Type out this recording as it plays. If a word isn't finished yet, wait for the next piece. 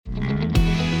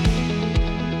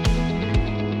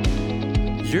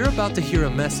You're about to hear a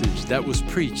message that was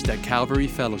preached at Calvary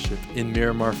Fellowship in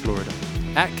Miramar, Florida.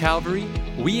 At Calvary,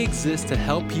 we exist to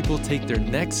help people take their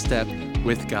next step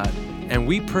with God, and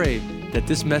we pray that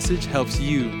this message helps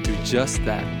you do just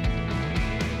that.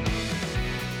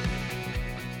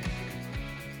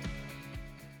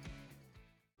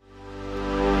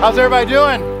 How's everybody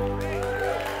doing?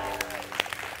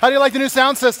 How do you like the new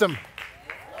sound system?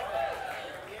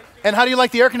 And how do you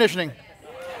like the air conditioning?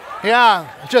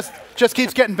 Yeah, it just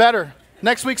keeps getting better.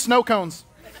 Next week, snow cones.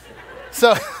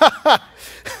 So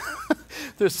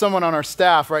there's someone on our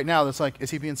staff right now that's like, is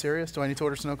he being serious? Do I need to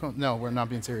order snow cones? No, we're not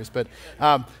being serious. But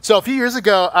so a few years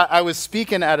ago, I was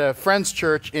speaking at a friend's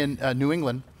church in New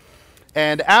England.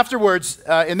 And afterwards,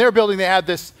 in their building, they had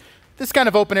this kind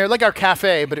of open area, like our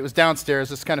cafe, but it was downstairs,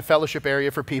 this kind of fellowship area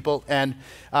for people. And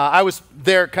I was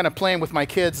there kind of playing with my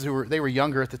kids they were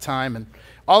younger at the time. And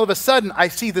all of a sudden, I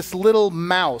see this little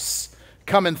mouse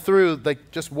coming through,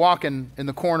 like just walking in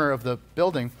the corner of the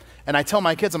building. And I tell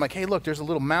my kids, I'm like, hey, look, there's a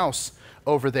little mouse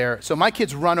over there. So my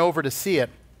kids run over to see it.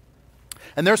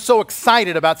 And they're so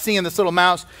excited about seeing this little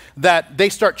mouse that they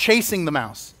start chasing the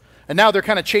mouse. And now they're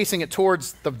kind of chasing it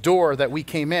towards the door that we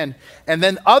came in. And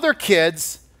then other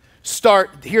kids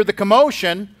hear the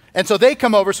commotion, and so they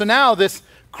come over. So now this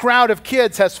crowd of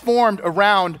kids has formed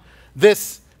around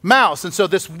this mouse. And so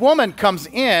this woman comes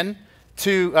in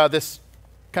to this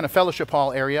kind of fellowship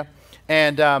hall area,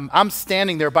 and I'm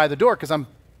standing there by the door because I'm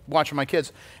watching my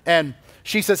kids. And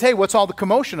she says, hey, what's all the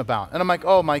commotion about? And I'm like,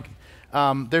 oh, Mike,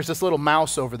 there's this little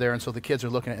mouse over there. And so the kids are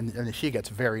looking at it, and she gets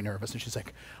very nervous. And she's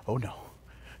like, oh, no,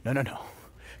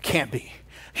 can't be.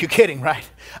 You're kidding, right?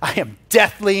 I am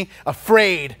deathly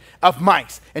afraid of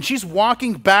mice. And she's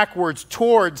walking backwards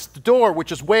towards the door,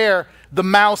 which is where the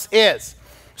mouse is.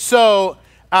 So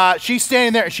she's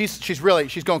standing there, and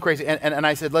she's going crazy. And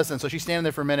I said, listen, so she's standing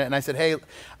there for a minute, and I said, hey,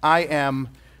 I am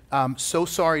so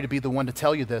sorry to be the one to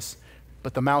tell you this,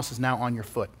 but the mouse is now on your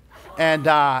foot. And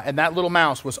that little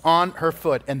mouse was on her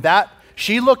foot. And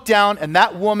she looked down, and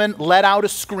that woman let out a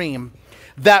scream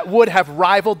that would have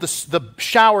rivaled the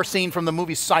shower scene from the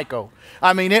movie Psycho.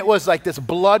 I mean, it was like this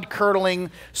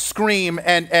blood-curdling scream,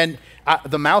 and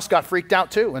the mouse got freaked out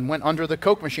too and went under the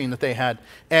Coke machine that they had.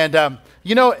 And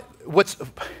you know, what's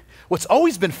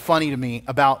always been funny to me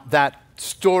about that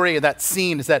story, that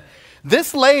scene, is that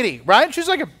this lady, right? She's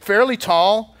like a fairly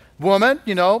tall woman,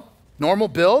 you know, normal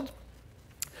build.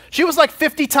 She was like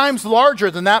 50 times larger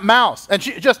than that mouse, and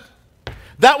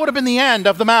that would have been the end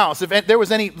of the mouse if there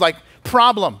was any like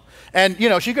problem. And you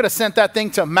know, she could have sent that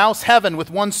thing to mouse heaven with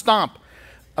one stomp.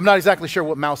 I'm not exactly sure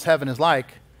what mouse heaven is like.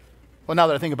 Well, now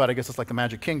that I think about it, I guess it's like the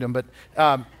Magic Kingdom, but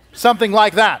something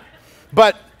like that.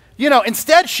 But you know,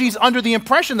 instead she's under the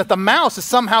impression that the mouse is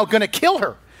somehow going to kill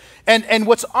her. And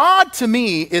what's odd to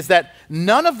me is that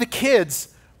none of the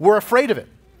kids were afraid of it.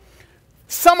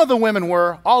 Some of the women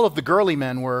were, all of the girly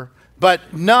men were,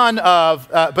 but none of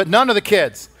the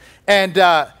kids. And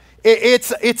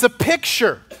it's a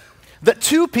picture that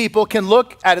two people can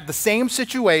look at the same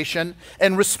situation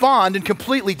and respond in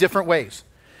completely different ways.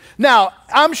 Now,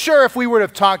 I'm sure if we were to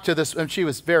have talked to this, and she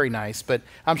was very nice, but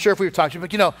I'm sure if we were talking to her,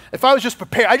 but you know, if I was just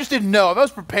prepared, I just didn't know. If I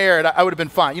was prepared, I would have been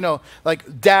fine. You know,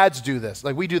 like dads do this.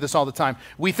 Like we do this all the time.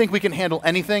 We think we can handle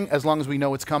anything as long as we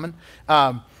know it's coming.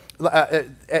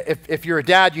 If you're a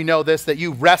dad, you know this, that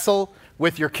you wrestle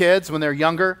with your kids when they're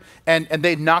younger, and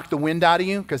they knock the wind out of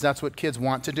you, because that's what kids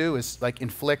want to do, is like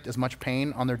inflict as much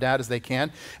pain on their dad as they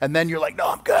can. And then you're like, no,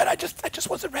 I'm good. I just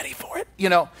wasn't ready for it, you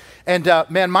know. And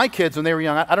man, my kids, when they were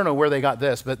young, I don't know where they got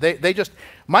this, but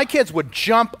my kids would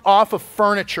jump off of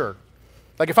furniture.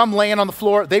 Like if I'm laying on the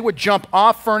floor, they would jump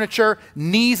off furniture,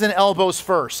 knees and elbows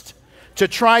first, to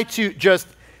try to just.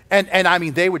 And I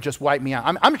mean, they would just wipe me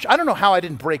out. I don't know how I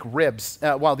didn't break ribs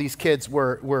while these kids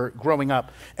were growing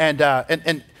up. And I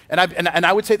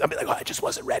would say, I'd be like, oh, I just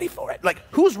wasn't ready for it. Like,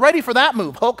 who's ready for that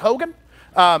move? Hulk Hogan?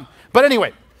 But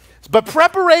anyway,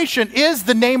 preparation is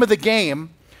the name of the game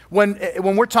when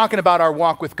we're talking about our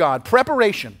walk with God.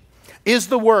 Preparation is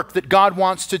the work that God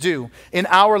wants to do in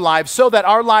our lives so that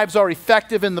our lives are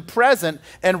effective in the present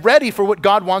and ready for what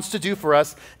God wants to do for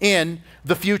us in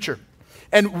the future.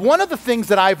 And one of the things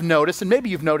that I've noticed, and maybe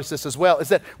you've noticed this as well, is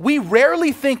that we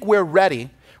rarely think we're ready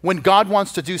when God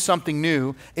wants to do something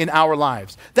new in our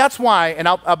lives. That's why, and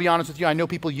I'll be honest with you, I know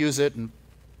people use it, and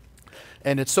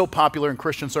it's so popular in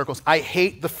Christian circles. I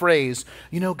hate the phrase,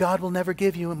 you know, God will never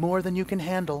give you more than you can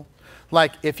handle.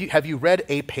 Like, have you read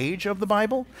a page of the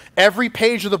Bible? Every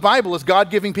page of the Bible is God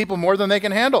giving people more than they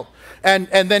can handle. And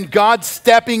then God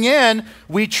stepping in,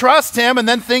 we trust him, and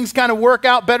then things kind of work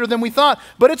out better than we thought.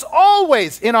 But it's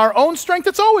always, in our own strength,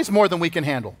 it's always more than we can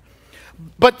handle.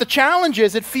 But the challenge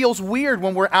is it feels weird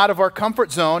when we're out of our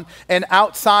comfort zone and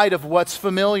outside of what's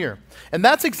familiar. And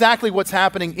that's exactly what's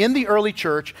happening in the early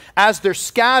church as they're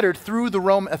scattered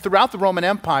throughout the Roman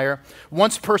Empire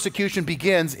once persecution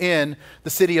begins in the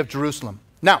city of Jerusalem.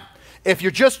 Now, if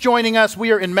you're just joining us,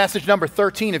 we are in message number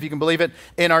 13, if you can believe it,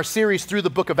 in our series through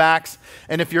the book of Acts.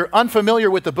 And if you're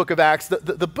unfamiliar with the book of Acts,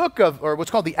 the book of, or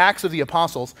what's called the Acts of the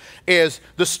Apostles, is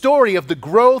the story of the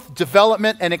growth,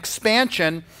 development, and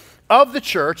expansion of the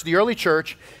church, the early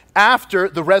church, after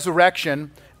the resurrection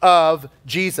of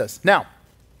Jesus. Now,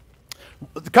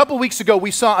 a couple weeks ago, we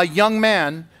saw a young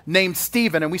man named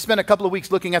Stephen, and we spent a couple of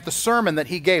weeks looking at the sermon that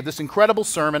he gave, this incredible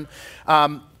sermon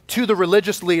to the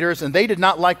religious leaders, and they did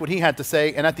not like what he had to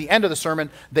say, and at the end of the sermon,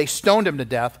 they stoned him to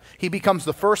death. He becomes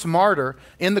the first martyr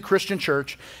in the Christian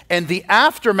church, and the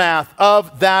aftermath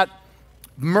of that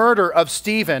murder of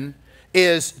Stephen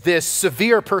is this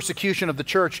severe persecution of the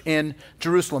church in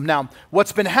Jerusalem. Now,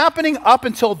 what's been happening up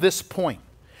until this point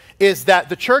is that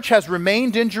the church has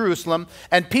remained in Jerusalem,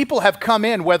 and people have come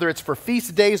in, whether it's for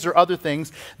feast days or other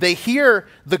things. They hear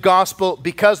the gospel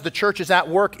because the church is at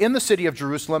work in the city of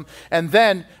Jerusalem, and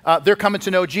then they're coming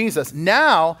to know Jesus.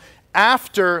 Now,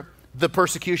 after the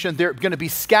persecution, they're going to be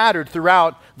scattered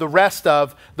throughout the rest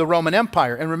of the Roman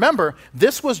Empire. And remember,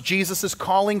 this was Jesus'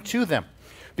 calling to them.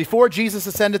 Before Jesus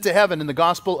ascended to heaven, in the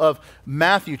Gospel of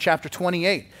Matthew chapter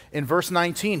 28, in verse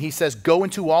 19, he says, "Go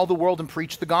into all the world and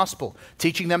preach the gospel,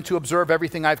 teaching them to observe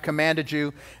everything I've commanded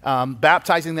you,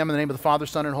 baptizing them in the name of the Father,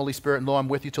 Son, and Holy Spirit, and lo, I'm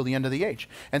with you till the end of the age."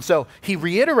 And so he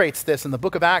reiterates this in the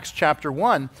book of Acts chapter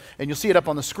 1, and you'll see it up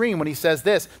on the screen when he says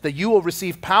this, that you will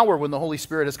receive power when the Holy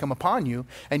Spirit has come upon you,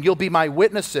 and you'll be my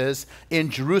witnesses in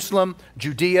Jerusalem,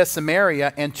 Judea,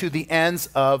 Samaria, and to the ends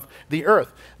of the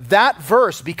earth. That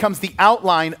verse becomes the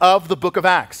outline of the book of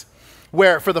Acts,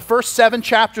 where for the first 7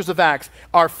 chapters of Acts,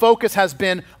 our focus has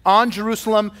been on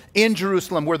Jerusalem, in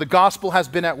Jerusalem, where the gospel has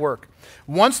been at work.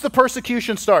 Once the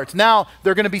persecution starts, now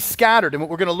they're going to be scattered. And what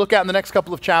we're going to look at in the next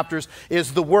couple of chapters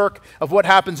is the work of what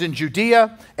happens in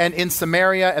Judea and in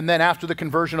Samaria. And then after the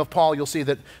conversion of Paul, you'll see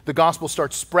that the gospel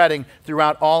starts spreading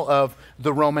throughout all of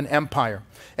the Roman Empire.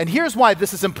 And here's why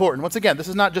this is important. Once again, this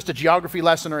is not just a geography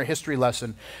lesson or a history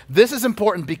lesson. This is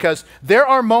important because there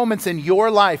are moments in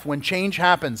your life when change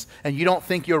happens and you don't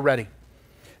think you're ready.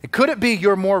 Could it be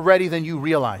you're more ready than you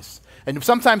realize? And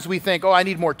sometimes we think, oh, I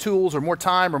need more tools or more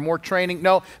time or more training.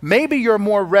 No, maybe you're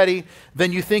more ready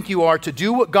than you think you are to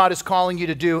do what God is calling you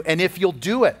to do. And if you'll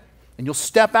do it, and you'll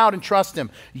step out and trust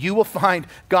him, you will find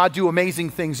God do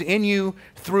amazing things in you,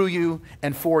 through you,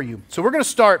 and for you. So we're going to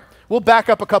start, we'll back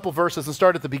up a couple verses and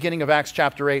start at the beginning of Acts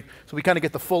chapter 8, so we kind of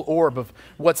get the full orb of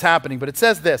what's happening. But it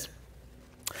says this: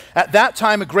 "At that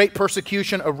time a great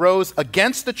persecution arose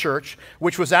against the church,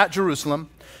 which was at Jerusalem,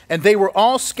 and they were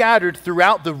all scattered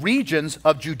throughout the regions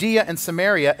of Judea and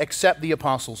Samaria, except the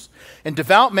apostles. And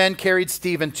devout men carried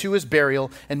Stephen to his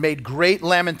burial and made great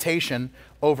lamentation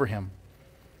over him.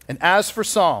 And as for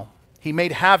Saul, he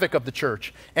made havoc of the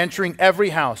church, entering every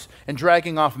house and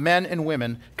dragging off men and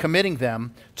women, committing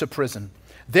them to prison.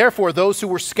 Therefore those who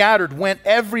were scattered went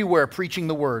everywhere preaching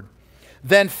the word.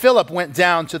 Then Philip went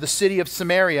down to the city of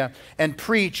Samaria and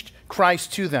preached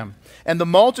Christ to them. And the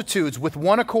multitudes with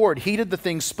one accord heeded the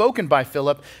things spoken by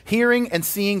Philip, hearing and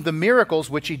seeing the miracles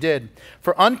which he did.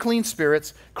 For unclean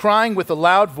spirits, crying with a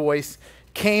loud voice,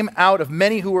 came out of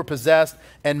many who were possessed,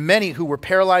 and many who were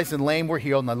paralyzed and lame were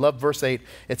healed." And I love verse 8.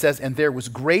 It says, "And there was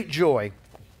great joy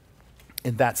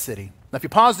in that city." Now, if you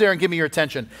pause there and give me your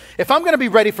attention, if I'm going to be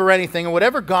ready for anything and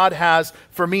whatever God has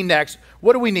for me next,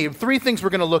 what do we need? 3 things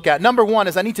we're going to look at. Number 1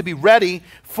 is I need to be ready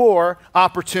for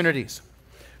opportunities.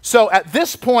 So at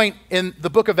this point in the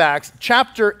book of Acts,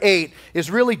 chapter 8 is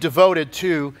really devoted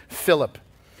to Philip.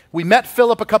 We met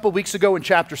Philip a couple weeks ago in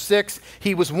chapter 6.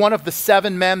 He was one of the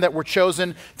 7 men that were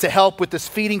chosen to help with this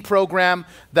feeding program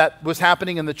that was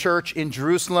happening in the church in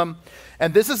Jerusalem.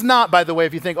 And this is not, by the way,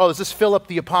 if you think, oh, is this Philip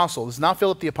the apostle? This is not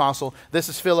Philip the apostle. This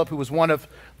is Philip, who was one of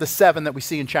the 7 that we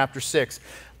see in chapter 6.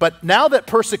 But now that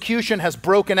persecution has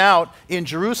broken out in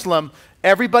Jerusalem,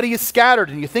 everybody is scattered,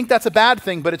 and you think that's a bad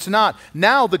thing, but it's not.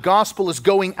 Now the gospel is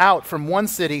going out from one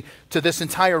city to this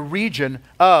entire region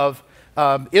of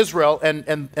Israel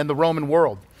and the Roman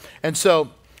world. And so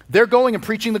they're going and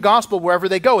preaching the gospel wherever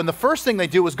they go. And the first thing they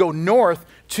do is go north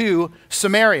to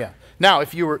Samaria. Now,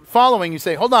 if you were following, you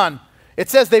say, hold on, it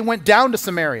says they went down to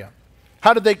Samaria.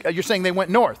 How did they, you're saying they went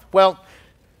north. Well,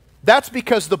 that's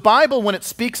because the Bible, when it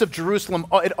speaks of Jerusalem,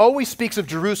 it always speaks of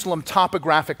Jerusalem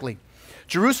topographically.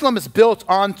 Jerusalem is built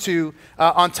on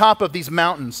top of these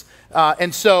mountains.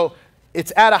 And so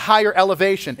it's at a higher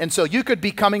elevation. And so you could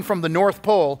be coming from the North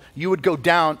Pole, you would go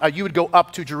down, you would go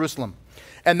up to Jerusalem.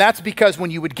 And that's because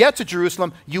when you would get to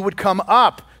Jerusalem, you would come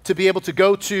up to be able to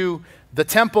go to the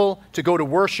temple, to go to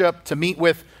worship, to meet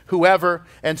with whoever.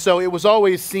 And so it was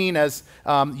always seen as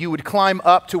you would climb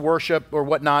up to worship or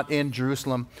whatnot in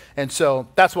Jerusalem. And so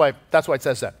that's why it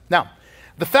says that. Now,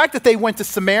 the fact that they went to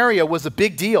Samaria was a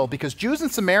big deal because Jews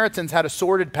and Samaritans had a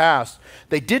sordid past.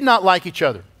 They did not like each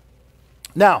other.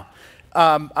 Now,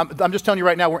 I'm just telling you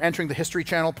right now, we're entering the History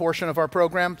Channel portion of our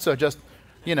program. So just,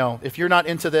 if you're not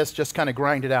into this, just kind of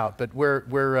grind it out. But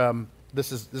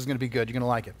this is going to be good. You're going to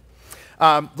like it.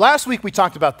 Last week we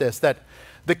talked about this, that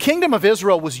the kingdom of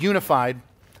Israel was unified.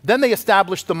 Then they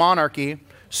established the monarchy.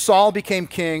 Saul became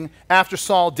king. After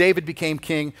Saul, David became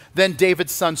king. Then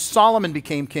David's son Solomon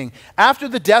became king. After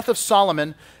the death of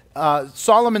Solomon,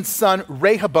 Solomon's son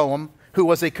Rehoboam, who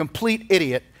was a complete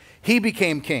idiot, he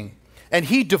became king. And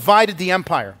he divided the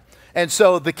empire. And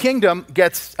so the kingdom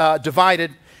gets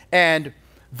divided, and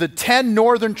the 10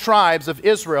 northern tribes of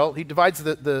Israel, he divides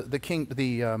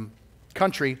the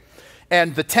country,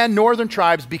 and the 10 northern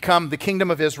tribes become the kingdom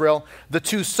of Israel. The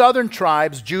 2 southern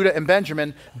tribes, Judah and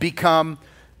Benjamin, become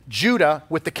Judah,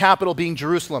 with the capital being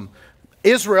Jerusalem.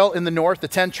 Israel in the north, the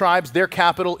 10 tribes, their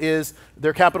capital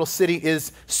city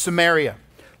is Samaria.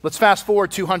 Let's fast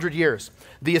forward 200 years.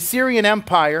 The Assyrian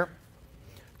Empire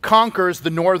conquers the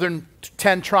northern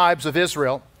 10 tribes of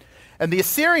Israel. And the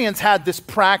Assyrians had this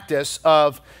practice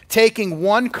of taking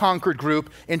one conquered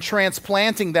group and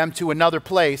transplanting them to another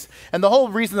place. And the whole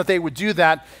reason that they would do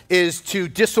that is to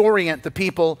disorient the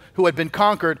people who had been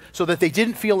conquered so that they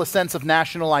didn't feel a sense of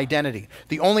national identity.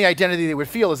 The only identity they would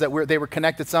feel is that they were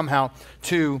connected somehow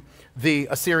to the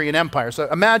Assyrian Empire. So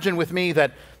imagine with me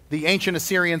that the ancient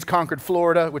Assyrians conquered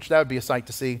Florida, which that would be a sight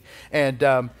to see,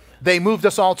 and they moved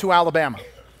us all to Alabama.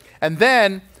 And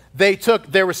then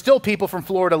there were still people from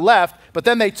Florida left, but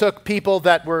then they took people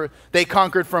they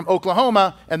conquered from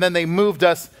Oklahoma, and then they moved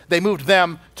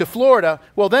them to Florida.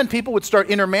 Well, then people would start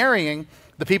intermarrying.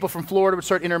 The people from Florida would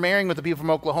start intermarrying with the people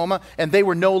from Oklahoma, and they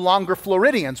were no longer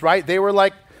Floridians, right? They were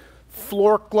like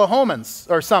Florklahomans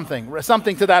or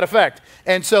something to that effect.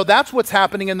 And so that's what's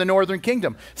happening in the northern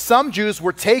kingdom. Some Jews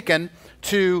were taken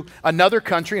to another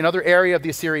country, another area of the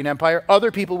Assyrian Empire.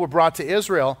 Other people were brought to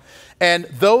Israel, and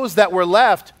those that were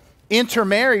left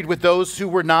intermarried with those who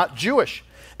were not Jewish.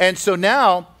 And so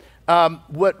now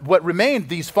what remained,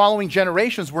 these following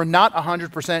generations were not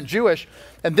 100% Jewish,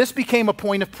 and this became a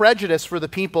point of prejudice for the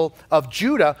people of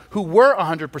Judah who were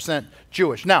 100%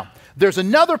 Jewish. Now, there's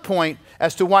another point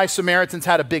as to why Samaritans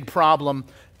had a big problem,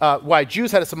 why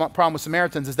Jews had a problem with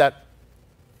Samaritans, is that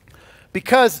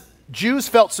because Jews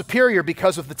felt superior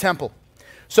because of the temple.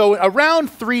 So around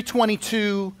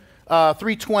 320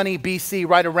 BC,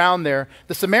 right around there,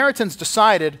 the Samaritans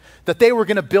decided that they were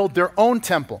going to build their own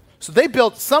temple. So they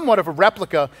built somewhat of a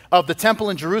replica of the temple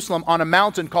in Jerusalem on a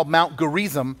mountain called Mount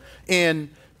Gerizim in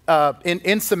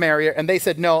Samaria, and they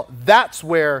said, no, that's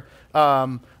where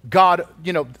God,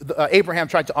 Abraham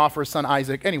tried to offer his son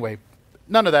Isaac. Anyway,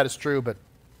 none of that is true, but,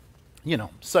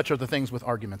 such are the things with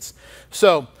arguments.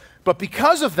 So, but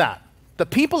because of that, the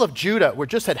people of Judah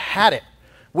had it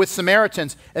with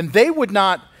Samaritans, and they would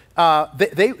not,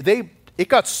 it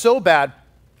got so bad,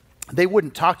 they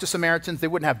wouldn't talk to Samaritans, they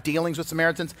wouldn't have dealings with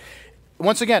Samaritans.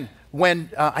 Once again,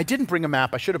 when I didn't bring a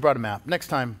map, I should have brought a map. Next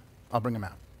time, I'll bring a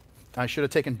map. I should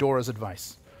have taken Dora's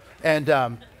advice.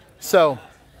 And so,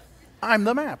 I'm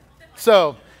the map.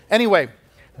 So, anyway,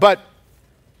 but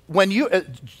when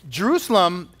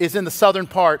Jerusalem is in the southern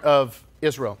part of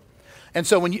Israel. And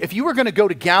so if you were going to go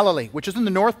to Galilee, which is in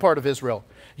the north part of Israel,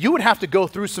 you would have to go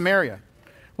through Samaria.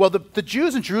 Well, the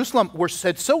Jews in Jerusalem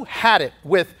had it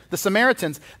with the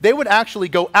Samaritans, they would actually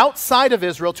go outside of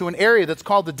Israel to an area that's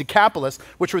called the Decapolis,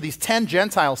 which were these 10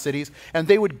 Gentile cities, and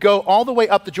they would go all the way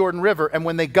up the Jordan River, and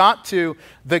when they got to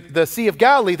the Sea of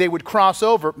Galilee, they would cross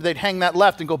over, they'd hang that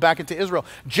left and go back into Israel,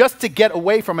 just to get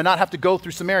away from and not have to go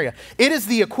through Samaria. It is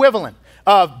the equivalent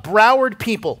of Broward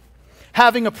people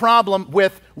having a problem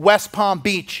with West Palm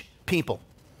Beach people.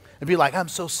 And be like, I'm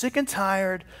so sick and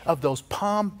tired of those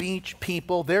Palm Beach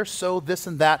people. They're so this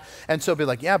and that. And so be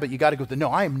like, yeah, but you got to go. No,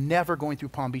 I am never going through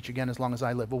Palm Beach again as long as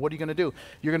I live. Well, what are you going to do?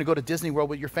 You're going to go to Disney World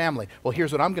with your family. Well,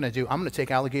 here's what I'm going to do. I'm going to take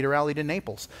Alligator Alley to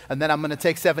Naples. And then I'm going to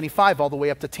take 75 all the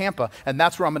way up to Tampa. And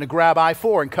that's where I'm going to grab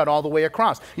I-4 and cut all the way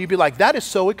across. You'd be like, that is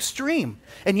so extreme.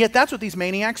 And yet that's what these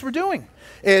maniacs were doing.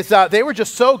 They were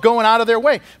just so going out of their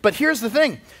way. But here's the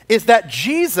thing, is that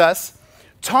Jesus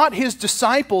taught his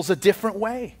disciples a different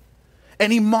way.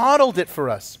 And he modeled it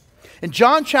for us. In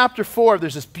John chapter 4,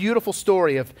 there's this beautiful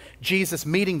story of Jesus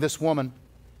meeting this woman.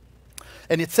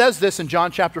 And it says this in John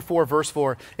chapter 4, verse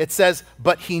 4. It says,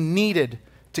 but he needed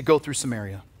to go through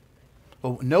Samaria.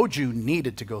 Well, no Jew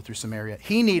needed to go through Samaria.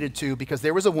 He needed to because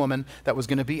there was a woman that was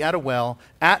going to be at a well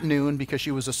at noon because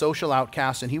she was a social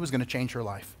outcast, and he was going to change her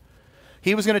life.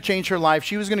 He was going to change her life.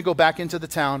 She was going to go back into the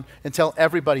town and tell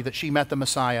everybody that she met the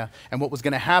Messiah. And what was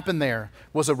going to happen there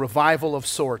was a revival of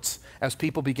sorts as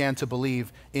people began to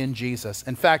believe in Jesus.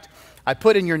 In fact, I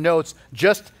put in your notes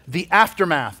just the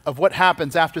aftermath of what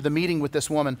happens after the meeting with this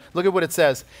woman. Look at what it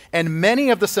says. And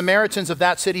many of the Samaritans of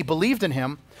that city believed in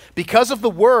him because of the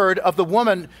word of the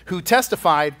woman who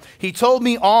testified, he told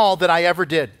me all that I ever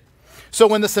did. So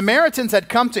when the Samaritans had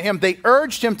come to him, they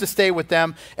urged him to stay with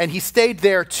them, and he stayed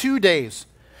there 2 days.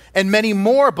 And many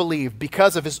more believed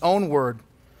because of his own word.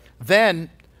 Then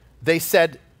they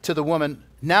said to the woman,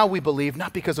 now we believe,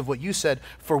 not because of what you said,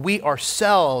 for we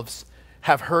ourselves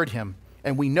have heard him,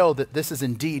 and we know that this is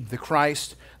indeed the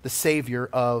Christ, the Savior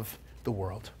of the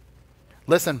world.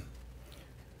 Listen,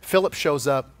 Philip shows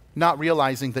up not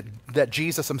realizing that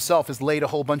Jesus himself has laid a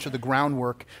whole bunch of the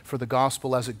groundwork for the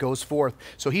gospel as it goes forth.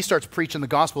 So he starts preaching the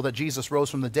gospel that Jesus rose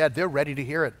from the dead. They're ready to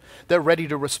hear it. They're ready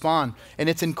to respond. And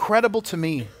it's incredible to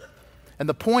me. And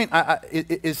the point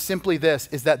is simply this,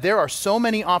 is that there are so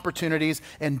many opportunities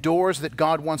and doors that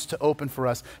God wants to open for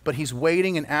us, but he's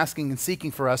waiting and asking and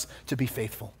seeking for us to be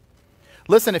faithful.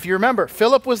 Listen, if you remember,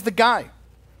 Philip was the guy.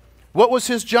 What was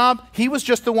his job? He was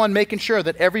just the one making sure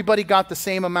that everybody got the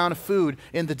same amount of food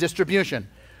in the distribution.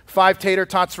 5 tater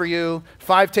tots for you,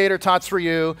 5 tater tots for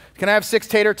you. Can I have 6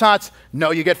 tater tots?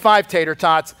 No, you get 5 tater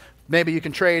tots. Maybe you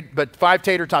can trade, but 5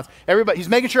 tater tots. He's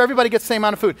making sure everybody gets the same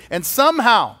amount of food. And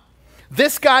somehow,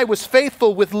 this guy was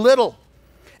faithful with little.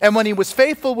 And when he was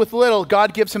faithful with little,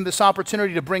 God gives him this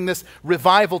opportunity to bring this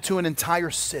revival to an entire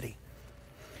city.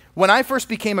 When I first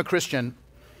became a Christian,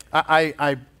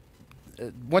 I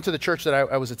went to the church that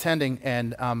I was attending,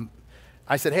 and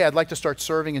I said, hey, I'd like to start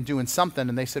serving and doing something.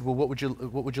 And they said, well, what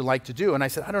would you like to do? And I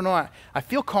said, I don't know. I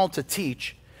feel called to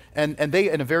teach. And they,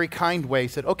 in a very kind way,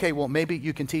 said, okay, well, maybe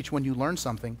you can teach when you learn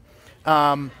something.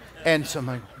 And so I'm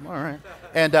like, all right.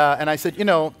 And I said,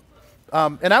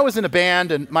 and I was in a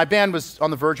band, and my band was on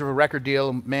the verge of a record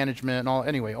deal, management, and all.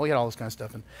 Anyway, we had all this kind of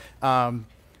stuff. And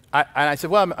I said,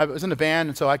 well, I was in a band,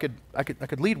 and so I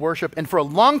could lead worship. And for a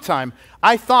long time,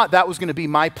 I thought that was going to be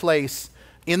my place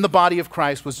in the body of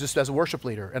Christ, was just as a worship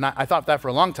leader. And I thought that for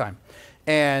a long time.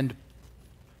 And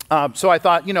so I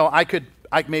thought, I could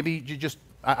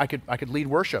lead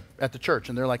worship at the church.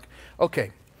 And they're like,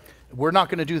 okay, we're not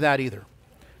going to do that either.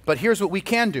 But here's what we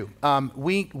can do.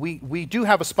 We do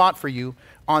have a spot for you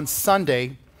on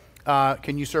Sunday.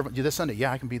 Can you serve this Sunday?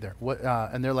 Yeah, I can be there.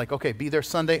 And they're like, okay, be there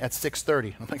Sunday at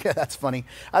 6:30. I'm like, yeah, that's funny.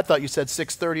 I thought you said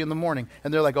 6:30 in the morning.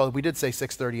 And they're like, oh, we did say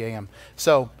 6:30 a.m.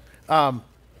 So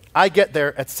I get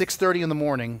there at 6:30 in the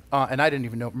morning, and I didn't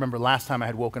even remember last time I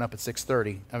had woken up at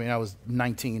 6:30. I mean, I was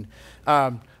 19.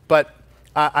 But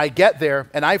I get there,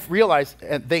 and I realized,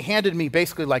 and they handed me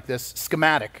basically like this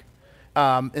schematic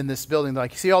in this building. They're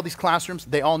like, you see all these classrooms?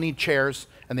 They all need chairs,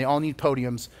 and they all need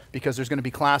podiums because there's going to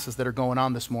be classes that are going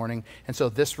on this morning. And so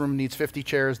this room needs 50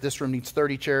 chairs, this room needs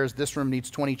 30 chairs, this room needs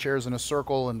 20 chairs in a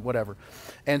circle and whatever.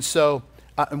 And so,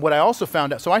 and what I also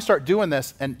found out, so I start doing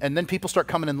this, and then people start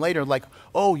coming in later like,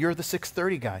 oh, you're the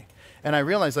 6:30 guy. And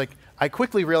I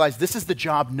quickly realized this is the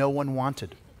job no one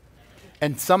wanted.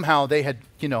 And somehow they had,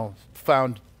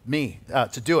 found me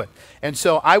to do it. And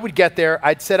so I would get there,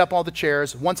 I'd set up all the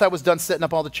chairs. Once I was done setting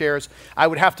up all the chairs, I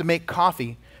would have to make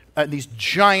coffee, these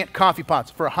giant coffee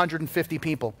pots for 150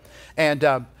 people. And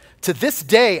to this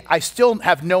day, I still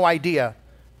have no idea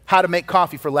how to make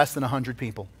coffee for less than 100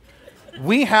 people.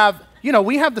 We have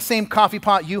the same coffee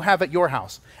pot you have at your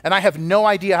house. And I have no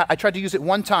idea. I tried to use it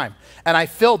one time, and I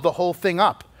filled the whole thing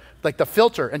up, like the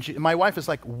filter. And my wife is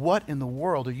like, what in the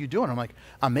world are you doing? I'm like,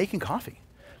 I'm making coffee.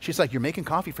 She's like, you're making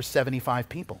coffee for 75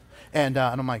 people. And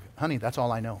I'm like, honey, that's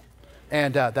all I know.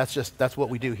 And that's what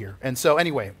we do here. And so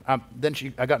anyway, then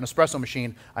I got an espresso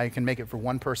machine. I can make it for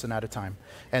one person at a time.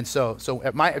 And so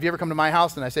have you ever come to my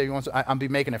house and I say, I'll be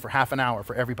making it for half an hour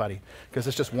for everybody, because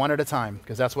it's just one at a time,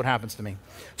 because that's what happens to me.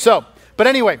 But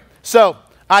anyway,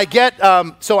 I get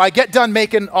done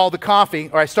making all the coffee,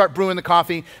 or I start brewing the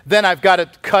coffee. Then I've got to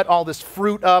cut all this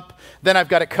fruit up. Then I've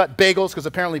got to cut bagels, because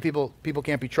apparently people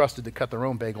can't be trusted to cut their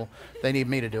own bagel. They need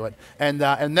me to do it. And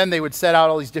then they would set out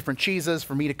all these different cheeses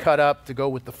for me to cut up to go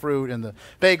with the fruit and the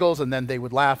bagels. And then they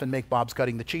would laugh and make Bob's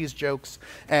cutting the cheese jokes.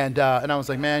 And I was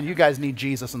like, man, you guys need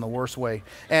Jesus in the worst way.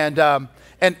 And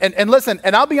listen,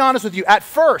 and I'll be honest with you. At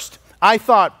first, I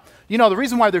thought, the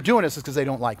reason why they're doing this is because they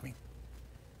don't like me.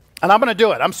 And I'm going to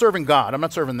do it. I'm serving God. I'm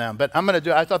not serving them, but I'm going to do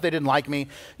it. I thought they didn't like me.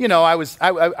 I was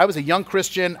a young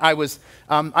Christian.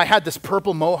 I had this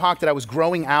purple mohawk that I was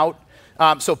growing out.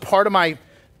 So part of my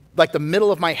like the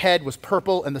middle of my head was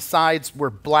purple and the sides were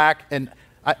black, and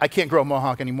I can't grow a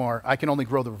mohawk anymore. I can only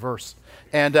grow the reverse.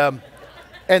 And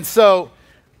so,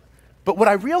 but what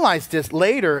I realized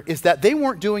later is that they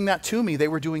weren't doing that to me, they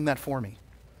were doing that for me.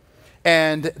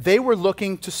 And they were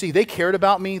looking to see, they cared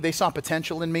about me, they saw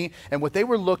potential in me, and what they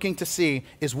were looking to see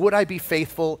is, would I be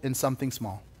faithful in something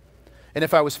small? And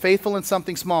if I was faithful in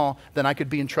something small, then I could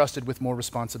be entrusted with more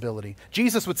responsibility.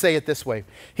 Jesus would say it this way.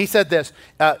 He said this,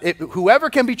 whoever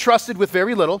can be trusted with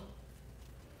very little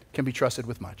can be trusted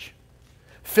with much.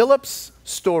 Philip's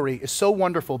story is so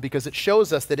wonderful because it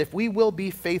shows us that if we will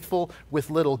be faithful with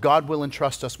little, God will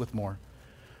entrust us with more.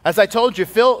 As I told you,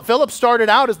 Philip started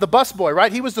out as the busboy,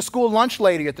 right? He was the school lunch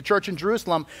lady at the church in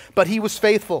Jerusalem, but he was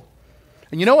faithful.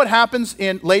 And you know what happens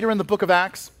later in the book of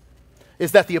Acts?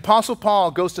 Is that the Apostle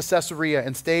Paul goes to Caesarea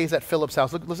and stays at Philip's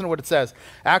house. Listen to what it says.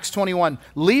 Acts 21,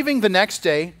 leaving the next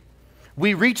day,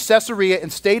 we reached Caesarea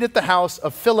and stayed at the house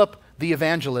of Philip the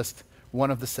evangelist,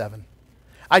 one of the 7.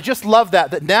 I just love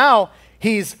that now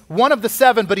he's one of the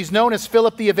 7, but he's known as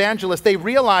Philip the evangelist. They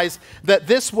realize that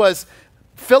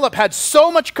Philip had so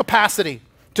much capacity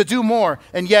to do more,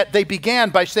 and yet they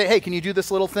began by saying, hey, can you do this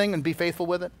little thing and be faithful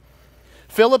with it?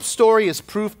 Philip's story is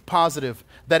proof positive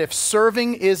that if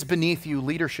serving is beneath you,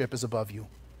 leadership is above you.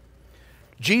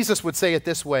 Jesus would say it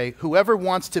this way, whoever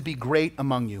wants to be great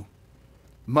among you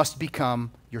must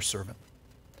become your servant.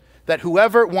 That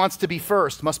whoever wants to be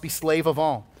first must be slave of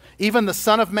all. Even the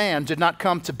Son of Man did not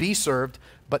come to be served,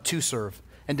 but to serve,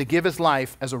 and to give his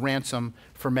life as a ransom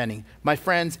for many. My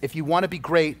friends, if you want to be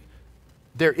great,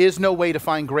 there is no way to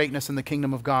find greatness in the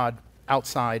kingdom of God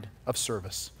outside of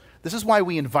service. This is why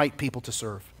we invite people to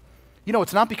serve. You know,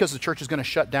 it's not because the church is going to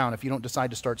shut down if you don't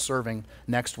decide to start serving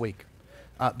next week.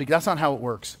 Because that's not how it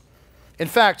works. In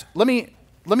fact, let me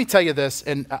tell you this,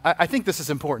 and I think this is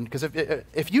important, because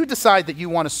if you decide that you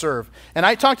want to serve, and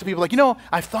I talk to people like,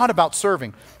 I've thought about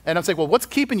serving, and I'm saying, well, what's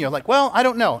keeping you? I'm like, well, I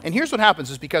don't know. And here's what happens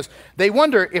is because they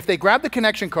wonder if they grab the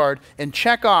connection card and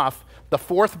check off the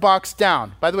 4th box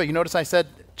down. By the way, you notice I said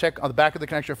check on the back of the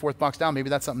connection, 4th box down. Maybe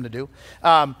that's something to do.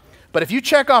 But if you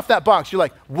check off that box, you're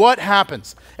like, what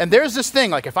happens? And there's this thing,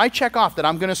 like if I check off that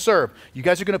I'm going to serve, you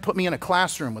guys are going to put me in a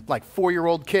classroom with like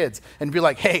 4-year-old kids and be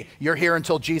like, hey, you're here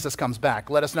until Jesus comes back.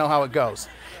 Let us know how it goes.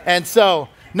 And so,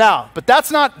 but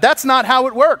that's not how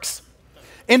it works.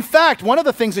 In fact, one of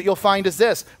the things that you'll find is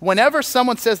this. Whenever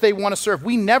someone says they want to serve,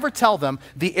 we never tell them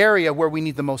the area where we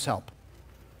need the most help.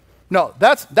 No,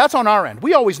 that's on our end.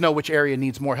 We always know which area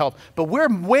needs more help, but we're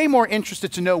way more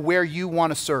interested to know where you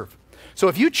want to serve. So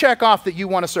if you check off that you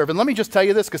want to serve, and let me just tell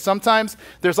you this, because sometimes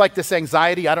there's like this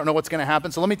anxiety, I don't know what's going to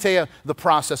happen. So let me tell you the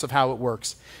process of how it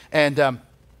works. And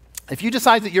if you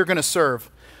decide that you're going to serve,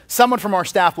 someone from our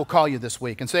staff will call you this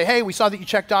week and say, hey, we saw that you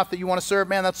checked off that you want to serve.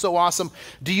 Man, that's so awesome.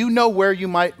 Do you know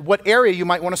what area you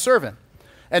might want to serve in?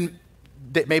 And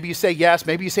maybe you say yes,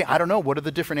 maybe you say, I don't know, what are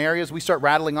the different areas? We start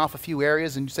rattling off a few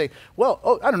areas and you say,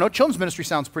 well, I don't know, children's ministry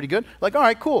sounds pretty good. Like, all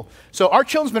right, cool. So our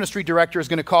children's ministry director is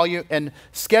going to call you and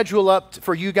schedule up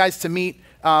for you guys to meet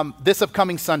this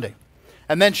upcoming Sunday.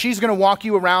 And then she's going to walk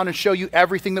you around and show you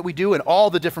everything that we do in all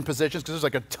the different positions, because there's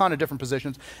like a ton of different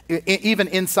positions, even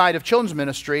inside of children's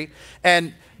ministry.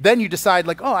 And then you decide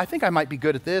like, I think I might be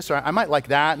good at this, or I might like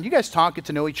that. And you guys get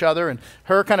to know each other, and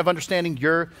her kind of understanding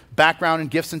your background and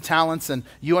gifts and talents, and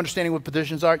you understanding what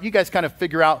positions are. You guys kind of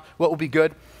figure out what will be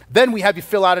good. Then we have you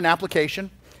fill out an application.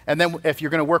 And then if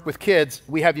you're going to work with kids,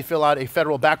 we have you fill out a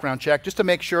federal background check just to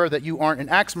make sure that you aren't an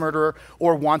axe murderer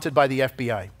or wanted by the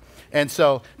FBI. And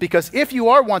so, because if you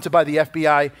are wanted by the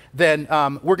FBI, then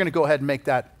we're going to go ahead and make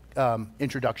that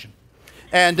introduction.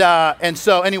 And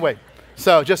so anyway,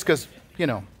 so just because,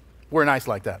 we're nice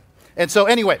like that. And so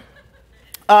anyway,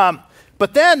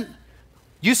 but then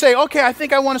you say, okay, I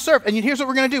think I want to serve. And here's what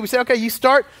we're going to do. We say, okay, you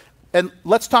start, and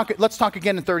let's talk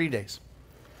again in 30 days.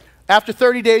 After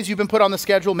 30 days, you've been put on the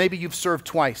schedule. Maybe you've served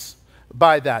twice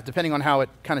by that, depending on how it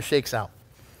kind of shakes out.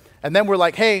 And then we're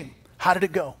like, hey, how did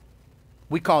it go?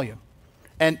 We call you.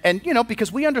 And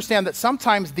because we understand that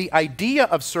sometimes the idea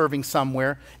of serving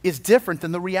somewhere is different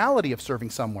than the reality of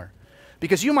serving somewhere.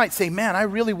 Because you might say, man, I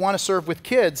really want to serve with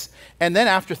kids. And then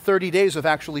after 30 days of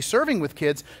actually serving with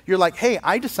kids, you're like, hey,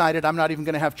 I decided I'm not even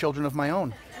going to have children of my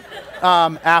own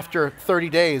after 30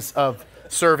 days of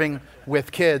serving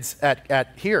with kids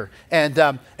at here. And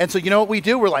so you know what we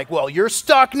do? We're like, well, you're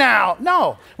stuck now.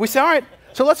 No. We say, all right,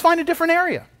 so let's find a different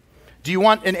area. Do you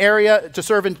want an area to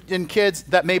serve in kids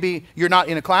that maybe you're not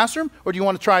in a classroom, or do you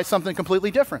want to try something completely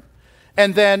different?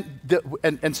 And then,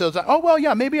 so it's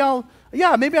like, maybe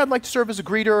I'd like to serve as a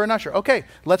greeter or an usher. Okay,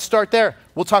 let's start there.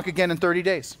 We'll talk again in 30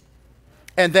 days.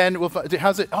 And then,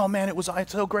 how's it? Oh man,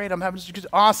 it's so great. I'm having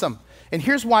awesome. And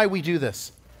here's why we do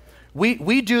this.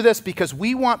 We do this because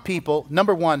we want people,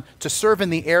 number one, to serve in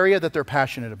the area that they're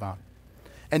passionate about.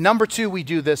 And number two, we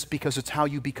do this because it's how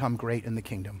you become great in the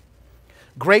kingdom.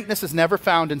 Greatness is never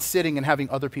found in sitting and having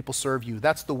other people serve you.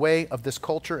 That's the way of this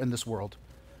culture and this world.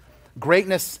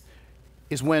 Greatness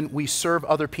is when we serve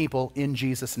other people in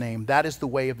Jesus' name. That is the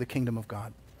way of the kingdom of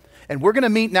God. And we're going to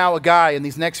meet now a guy in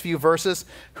these next few verses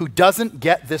who doesn't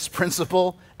get this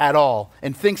principle at all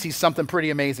and thinks he's something pretty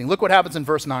amazing. Look what happens in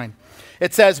verse 9.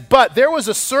 It says, "But there was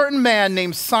a certain man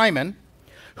named Simon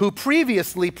who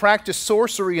previously practiced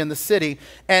sorcery in the city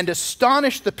and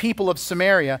astonished the people of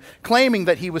Samaria, claiming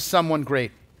that he was someone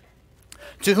great,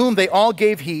 to whom they all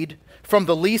gave heed, from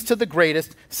the least to the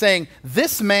greatest, saying,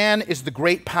 'This man is the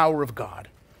great power of God.'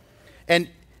 And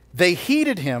they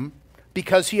heeded him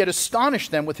because he had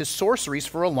astonished them with his sorceries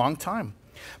for a long time.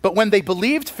 But when they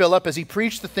believed Philip as he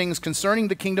preached the things concerning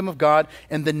the kingdom of God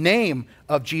and the name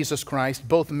of Jesus Christ,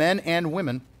 both men and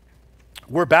women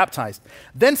were baptized.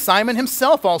 Then Simon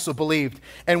himself also believed,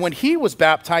 and when he was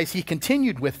baptized, he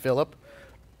continued with Philip,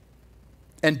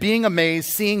 and being amazed,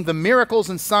 seeing the miracles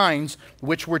and signs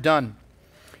which were done.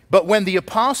 But when the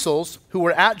apostles who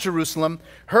were at Jerusalem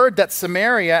heard that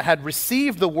Samaria had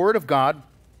received the word of God,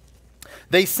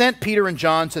 they sent Peter and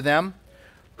John to them,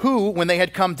 who, when they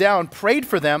had come down, prayed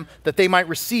for them that they might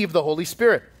receive the Holy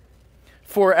Spirit.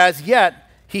 For as yet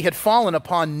he had fallen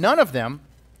upon none of them.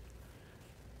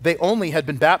 They only had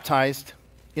been baptized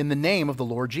in the name of the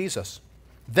Lord Jesus.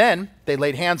 Then they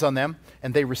laid hands on them,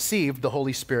 and they received the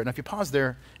Holy Spirit." Now, if you pause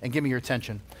there and give me your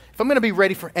attention, if I'm going to be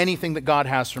ready for anything that God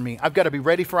has for me, I've got to be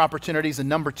ready for opportunities. And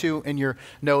number two in your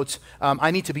notes,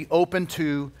 I need to be open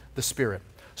to the Spirit.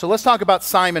 So let's talk about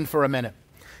Simon for a minute.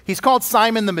 He's called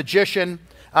Simon the magician.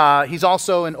 He's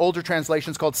also, in older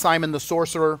translations, called Simon the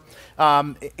sorcerer.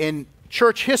 In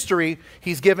church history,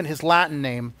 he's given his Latin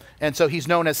name, and so he's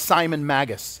known as Simon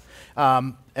Magus.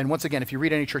 And once again, if you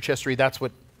read any church history,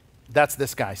 that's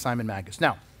this guy, Simon Magus.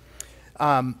 Now,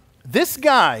 this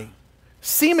guy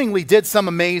seemingly did some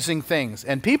amazing things,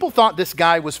 and people thought this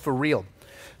guy was for real.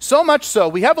 So much so,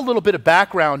 we have a little bit of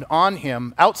background on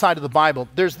him outside of the Bible.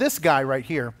 There's this guy right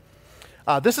here.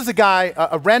 This is a guy,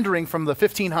 a rendering from the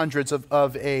 1500s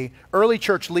of a early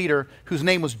church leader whose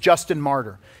name was Justin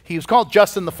Martyr. He was called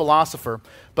Justin the Philosopher,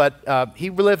 but he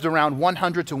lived around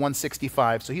 100 to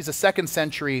 165, so he's a 2nd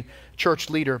century church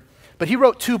leader. But he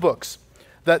wrote 2 books.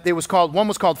 One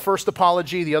was called First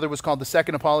Apology, the other was called the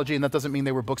Second Apology, and that doesn't mean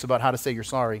they were books about how to say you're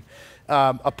sorry.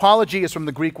 Apology is from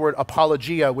the Greek word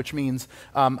apologia, which means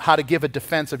how to give a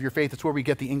defense of your faith. It's where we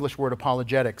get the English word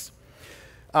apologetics.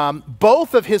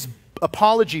 Both of his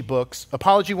apology books,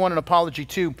 Apology 1 and Apology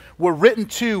 2, were written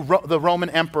to the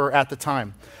Roman emperor at the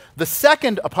time. The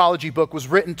second apology book was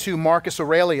written to Marcus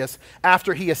Aurelius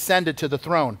after he ascended to the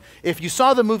throne. If you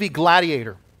saw the movie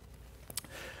Gladiator,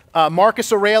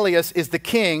 Marcus Aurelius is the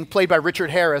king, played by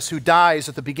Richard Harris, who dies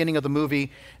at the beginning of the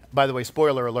movie. By the way,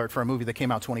 spoiler alert for a movie that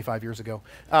came out 25 years ago.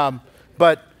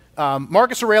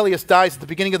 Marcus Aurelius dies at the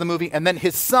beginning of the movie, and then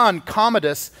his son,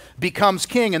 Commodus, becomes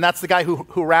king, and that's the guy who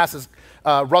harasses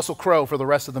Russell Crowe for the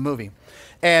rest of the movie.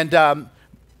 And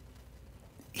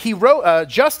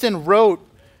Justin wrote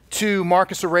to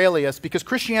Marcus Aurelius because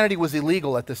Christianity was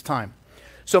illegal at this time.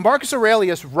 So Marcus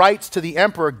Aurelius writes to the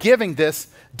emperor giving this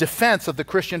defense of the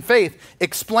Christian faith,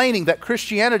 explaining that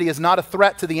Christianity is not a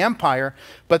threat to the empire,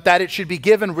 but that it should be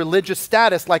given religious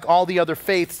status like all the other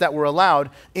faiths that were allowed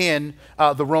in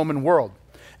the Roman world.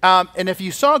 And if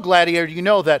you saw Gladiator, you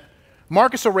know that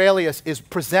Marcus Aurelius is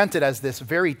presented as this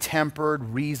very tempered,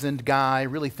 reasoned guy,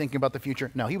 really thinking about the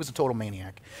future. No, he was a total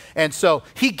maniac. And so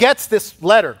he gets this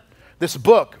letter, this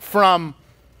book from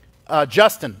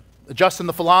Justin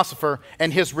the philosopher,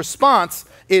 and his response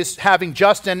is having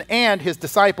Justin and his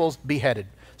disciples beheaded.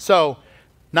 So,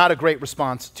 not a great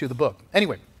response to the book.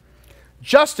 Anyway,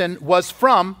 Justin was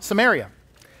from Samaria,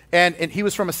 and he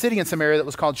was from a city in Samaria that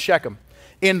was called Shechem.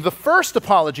 In the first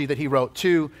apology that he wrote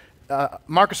to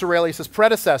Marcus Aurelius'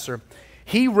 predecessor,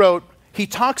 he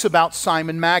talks about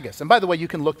Simon Magus. And by the way, you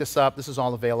can look this up. This is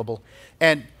all available.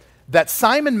 And that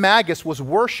Simon Magus was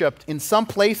worshipped in some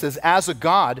places as a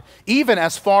god, even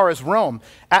as far as Rome.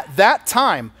 At that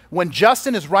time, when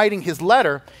Justin is writing his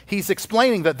letter, he's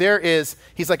explaining that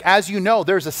he's like, as you know,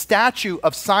 there's a statue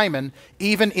of Simon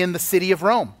even in the city of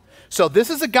Rome. So this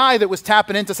is a guy that was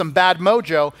tapping into some bad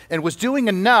mojo and was doing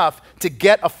enough to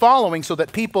get a following so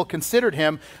that people considered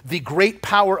him the great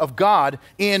power of God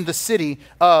in the city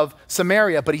of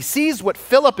Samaria. But he sees what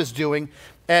Philip is doing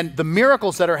and the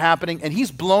miracles that are happening, and he's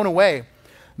blown away.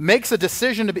 makes a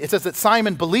decision to be, it says that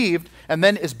Simon believed and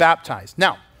then is baptized.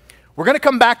 Now, we're going to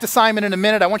come back to Simon in a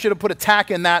minute. I want you to put a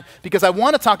tack in that because I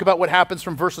want to talk about what happens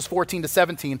from verses 14 to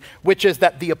 17, which is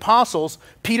that the apostles,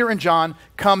 Peter and John,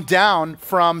 come down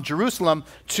from Jerusalem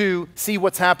to see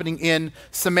what's happening in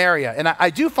Samaria. And I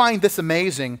do find this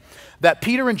amazing that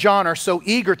Peter and John are so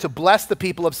eager to bless the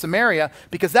people of Samaria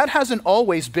because that hasn't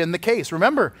always been the case.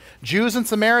 Remember, Jews and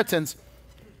Samaritans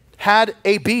had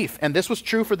a beef, and this was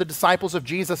true for the disciples of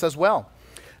Jesus as well.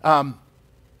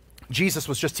 Jesus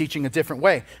was just teaching a different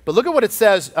way. But look at what it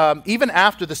says even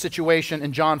after the situation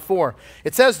in John 4.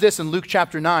 It says this in Luke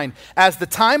chapter 9. As the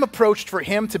time approached for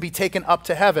him to be taken up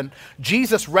to heaven,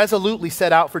 Jesus resolutely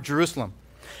set out for Jerusalem.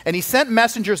 And he sent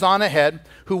messengers on ahead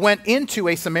who went into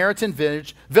a Samaritan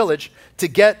village to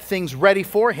get things ready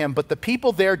for him. But the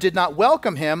people there did not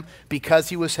welcome him because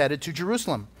he was headed to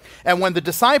Jerusalem. And when the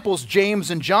disciples,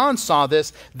 James and John, saw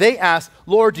this, they asked,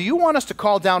 Lord, do you want us to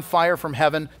call down fire from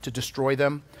heaven to destroy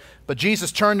them? But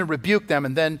Jesus turned and rebuked them,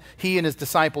 and then he and his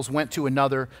disciples went to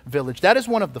another village. That is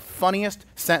one of the funniest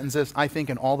sentences, I think,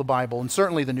 in all the Bible, and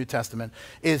certainly the New Testament,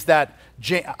 is that,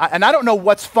 and I don't know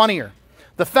what's funnier,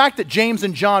 the fact that James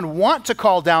and John want to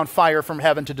call down fire from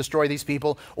heaven to destroy these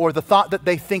people, or the thought that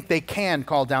they think they can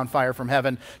call down fire from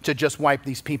heaven to just wipe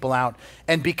these people out.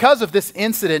 And because of this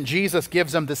incident, Jesus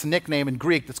gives them this nickname in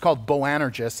Greek that's called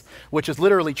Boanerges, which is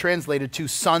literally translated to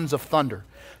Sons of Thunder.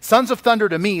 Sons of Thunder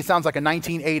to me sounds like a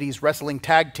 1980s wrestling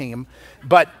tag team.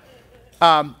 But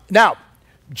now,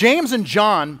 James and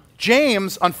John,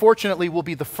 James, unfortunately, will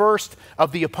be the first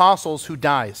of the apostles who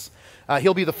dies.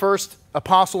 He'll be the first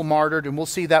apostle martyred, and we'll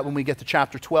see that when we get to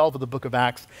chapter 12 of the book of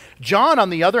Acts. John,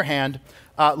 on the other hand,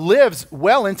 lives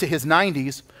well into his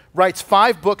 90s, writes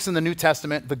 5 books in the New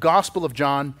Testament, the Gospel of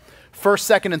John,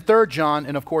 1st, 2nd, and 3rd John,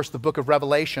 and of course the book of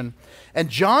Revelation. And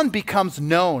John becomes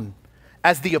known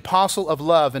as the apostle of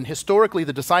love. And historically,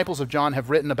 the disciples of John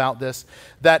have written about this,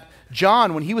 that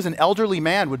John, when he was an elderly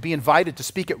man, would be invited to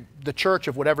speak at the church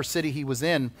of whatever city he was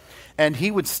in. And he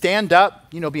would stand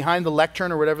up, behind the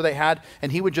lectern or whatever they had,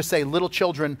 and he would just say, little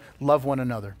children, love one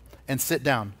another, and sit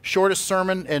down. Shortest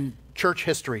sermon in church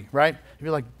history, right?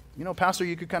 You're like, Pastor,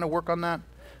 you could kind of work on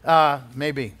that?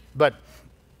 Maybe. But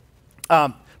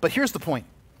here's the point,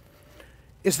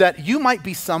 is that you might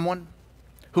be someone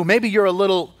who maybe you're a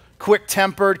little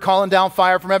quick-tempered, calling down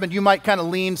fire from heaven. You might kind of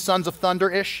lean Sons of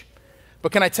Thunder-ish.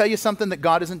 But can I tell you something that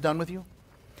God isn't done with you?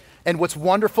 And what's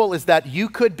wonderful is that you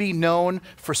could be known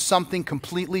for something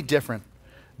completely different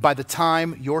by the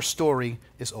time your story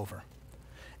is over.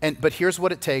 But here's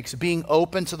what it takes, being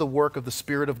open to the work of the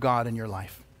Spirit of God in your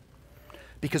life.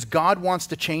 Because God wants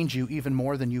to change you even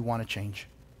more than you want to change.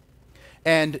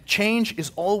 And change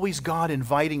is always God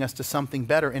inviting us to something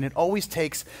better. And it always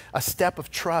takes a step of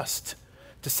trust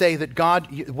to say that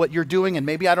God, what you're doing, and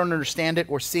maybe I don't understand it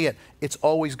or see it, it's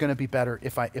always going to be better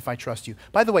if I trust you.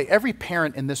 By the way, every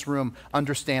parent in this room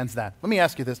understands that. Let me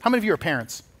ask you this. How many of you are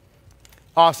parents?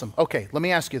 Awesome. Okay, let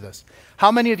me ask you this.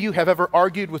 How many of you have ever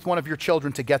argued with one of your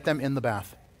children to get them in the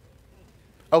bath?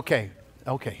 Okay,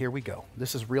 here we go.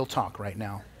 This is real talk right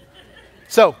now.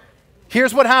 So,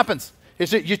 here's what happens. Is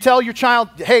that you tell your child,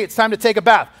 hey, it's time to take a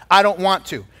bath. I don't want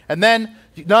to. And then,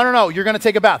 no, you're going to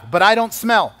take a bath, but I don't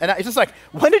smell. And it's just like,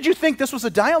 when did you think this was a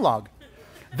dialogue?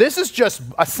 This is just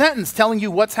a sentence telling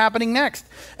you what's happening next.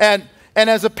 And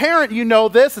as a parent, you know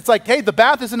this. It's like, hey, the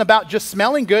bath isn't about just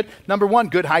smelling good. Number 1,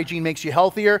 good hygiene makes you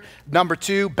healthier. Number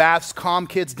 2, baths calm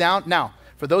kids down. Now,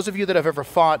 for those of you that have ever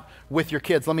fought with your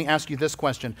kids, let me ask you this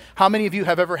question. How many of you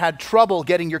have ever had trouble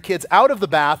getting your kids out of the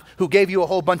bath who gave you a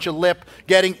whole bunch of lip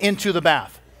getting into the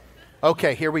bath?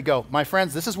 Okay, here we go. My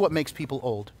friends, this is what makes people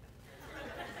old.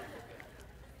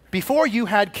 Before you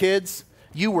had kids,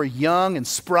 you were young and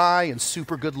spry and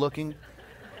super good looking.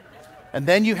 And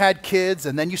then you had kids,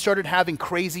 and then you started having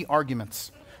crazy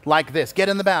arguments like this. Get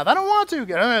in the bath. I don't want to.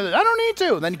 I don't need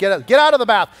to. And then get out of the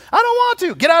bath. I don't want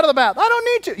to. Get out of the bath. I don't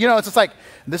need to. It's just like,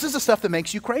 this is the stuff that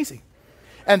makes you crazy.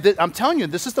 And I'm telling you,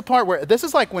 this is the part where, this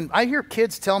is like when I hear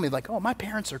kids tell me like, oh, my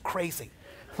parents are crazy.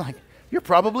 I'm like, you're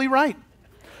probably right.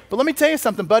 But let me tell you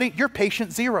something, buddy. You're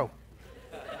patient zero.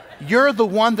 You're the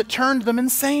one that turned them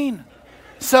insane.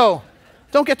 So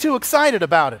don't get too excited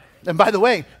about it. And by the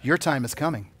way, your time is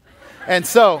coming. And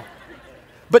so,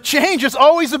 but change is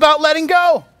always about letting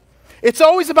go. It's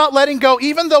always about letting go,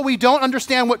 even though we don't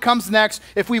understand what comes next.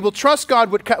 If we will trust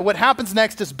God, what happens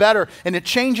next is better, and it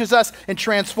changes us and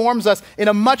transforms us in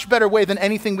a much better way than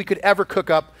anything we could ever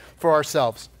cook up for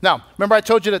ourselves. Now, remember I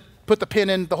told you to put the pin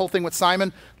in the whole thing with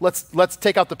Simon? Let's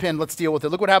take out the pin. Let's deal with it.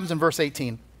 Look what happens in verse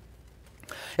 18.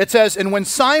 It says, and when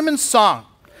Simon saw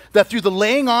that through the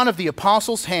laying on of the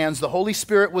apostles' hands the Holy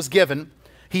Spirit was given,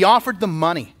 he offered them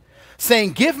money,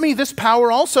 saying, "Give me this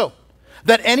power also,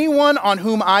 that anyone on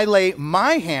whom I lay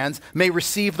my hands may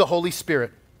receive the Holy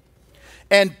Spirit."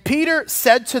 And Peter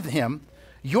said to him,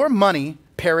 "Your money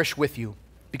perish with you,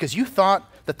 because you thought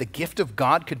that the gift of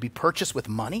God could be purchased with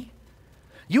money?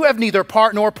 You have neither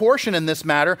part nor portion in this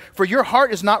matter, for your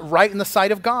heart is not right in the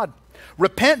sight of God.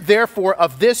 Repent therefore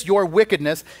of this your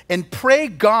wickedness, and pray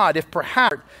God if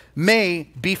perhaps may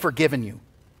be forgiven you.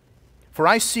 For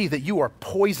I see that you are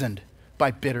poisoned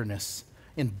by bitterness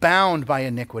and bound by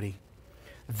iniquity."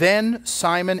 Then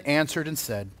Simon answered and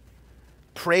said,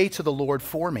 "Pray to the Lord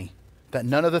for me, that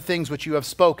none of the things which you have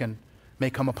spoken may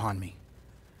come upon me."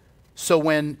 So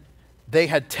when they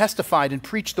had testified and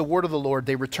preached the word of the Lord,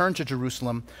 they returned to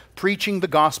Jerusalem, preaching the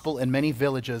gospel in many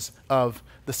villages of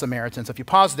the Samaritans. If you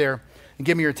pause there and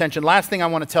give me your attention, last thing I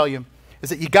want to tell you is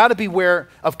that you got to beware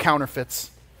of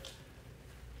counterfeits.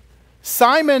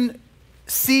 Simon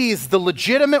sees the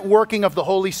legitimate working of the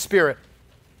Holy Spirit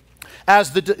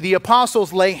as the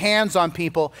apostles lay hands on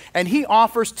people, and he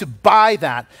offers to buy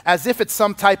that as if it's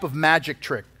some type of magic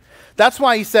trick. That's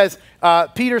why he says,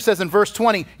 Peter says in verse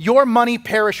 20, "Your money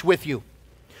perish with you."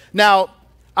 Now,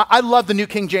 I love the New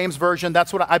King James Version.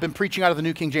 That's what I've been preaching out of the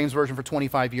New King James Version for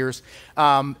 25 years.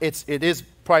 It is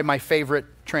probably my favorite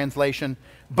translation.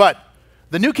 But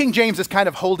the New King James is kind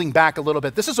of holding back a little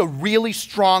bit. This is a really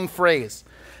strong phrase.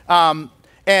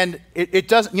 And it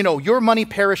doesn't, "your money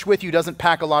perish with you" doesn't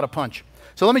pack a lot of punch.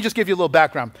 So let me just give you a little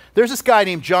background. There's this guy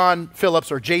named John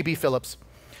Phillips, or J.B. Phillips.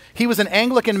 He was an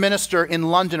Anglican minister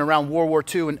in London around World War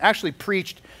II and actually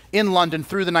preached in London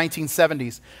through the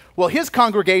 1970s. Well, his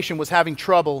congregation was having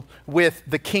trouble with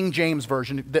the King James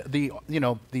Version,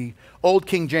 the old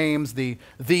King James, the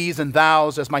these and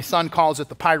thous, as my son calls it,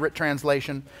 the pirate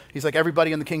translation. He's like,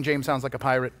 everybody in the King James sounds like a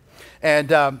pirate.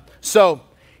 And so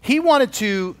he wanted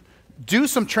to do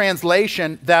some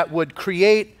translation that would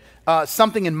create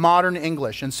something in modern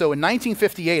English. And so in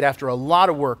 1958, after a lot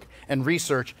of work and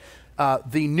research,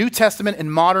 the New Testament in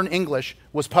modern English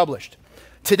was published.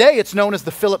 Today, it's known as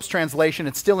the Phillips translation.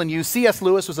 It's still in use. C.S.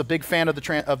 Lewis was a big fan of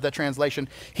the translation.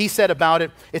 He said about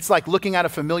it, "It's like looking at a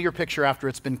familiar picture after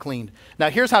it's been cleaned." Now,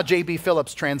 here's how J.B.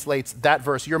 Phillips translates that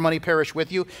verse, "Your money perish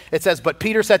with you." It says, "But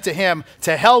Peter said to him,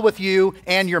 'To hell with you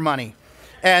and your money.'"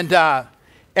 And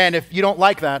if you don't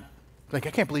like that, like,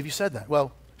 "I can't believe you said that."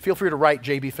 Well, feel free to write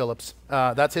J.B. Phillips.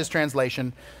 That's his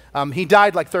translation. He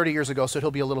died like 30 years ago, so he'll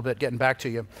be a little bit getting back to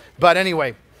you. But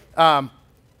anyway, but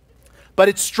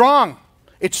it's strong.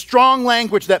 It's strong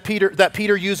language that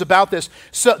Peter used about this.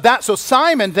 So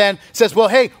Simon then says, "Well,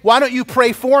 hey, why don't you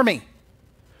pray for me?"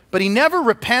 But he never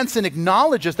repents and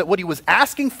acknowledges that what he was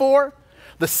asking for,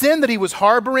 the sin that he was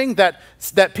harboring that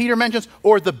Peter mentions,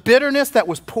 or the bitterness that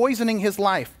was poisoning his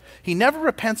life, he never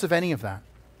repents of any of that.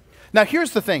 Now,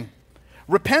 here's the thing.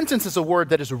 Repentance is a word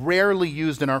that is rarely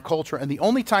used in our culture, and the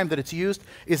only time that it's used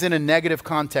is in a negative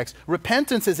context.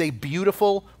 Repentance is a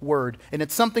beautiful word, and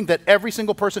it's something that every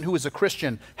single person who is a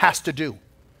Christian has to do.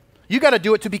 You got to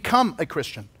do it to become a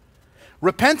Christian.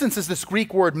 Repentance is this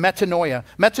Greek word metanoia.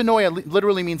 Metanoia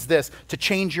literally means this, to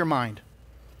change your mind.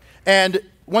 And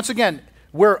once again,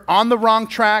 we're on the wrong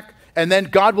track, and then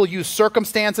God will use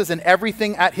circumstances and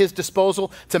everything at his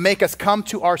disposal to make us come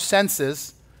to our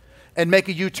senses and make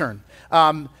a U-turn.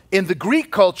 In the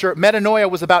Greek culture, metanoia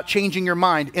was about changing your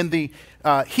mind. In the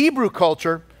Hebrew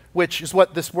culture, which is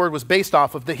what this word was based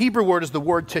off of, the Hebrew word is the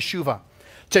word teshuvah.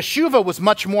 Teshuvah was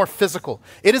much more physical.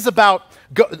 It is about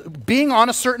being on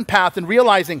a certain path and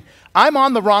realizing, I'm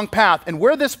on the wrong path, and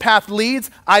where this path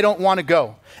leads, I don't want to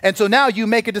go. And so now you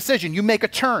make a decision, you make a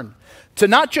turn to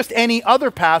not just any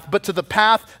other path, but to the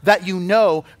path that you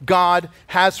know God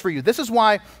has for you. This is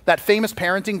why that famous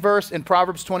parenting verse in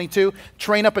Proverbs 22,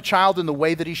 train up a child in the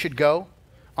way that he should go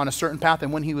on a certain path,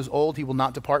 and when he was old, he will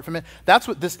not depart from it. That's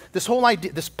what this whole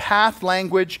idea, this path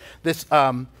language, this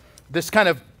kind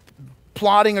of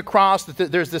plotting across,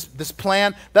 there's this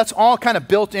plan, that's all kind of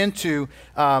built into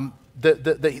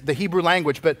the Hebrew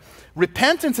language. But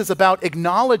repentance is about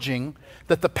acknowledging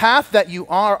that the path that you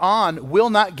are on will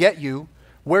not get you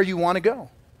where you want to go.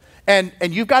 And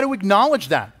you've got to acknowledge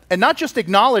that. And not just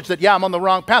acknowledge that, yeah, I'm on the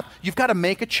wrong path. You've got to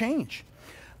make a change.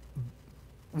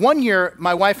 One year,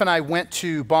 my wife and I went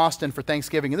to Boston for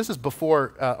Thanksgiving, and this is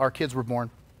before our kids were born.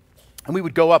 And we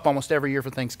would go up almost every year for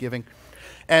Thanksgiving.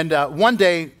 And one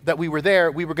day that we were there,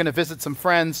 we were going to visit some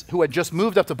friends who had just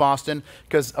moved up to Boston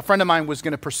because a friend of mine was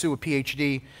going to pursue a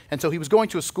PhD. And so he was going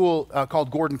to a school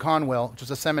called Gordon Conwell, which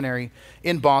was a seminary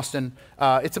in Boston.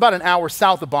 It's about an hour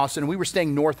south of Boston, and we were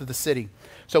staying north of the city.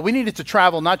 So we needed to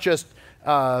travel not just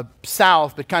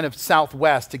south, but kind of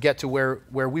southwest to get to where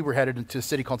we were headed into a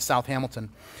city called South Hamilton.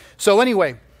 So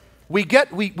anyway,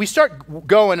 we start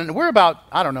going, and we're about,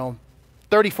 I don't know,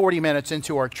 30, 40 minutes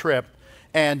into our trip.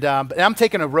 And I'm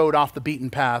taking a road off the beaten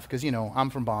path because, I'm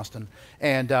from Boston.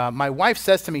 And my wife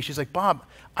says to me, she's like, Bob,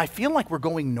 I feel like we're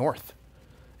going north.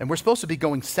 And we're supposed to be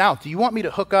going south. Do you want me to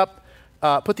hook up,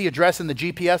 put the address in the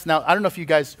GPS? Now, I don't know if you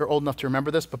guys are old enough to remember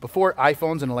this, but before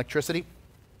iPhones and electricity,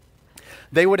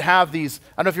 they would have these,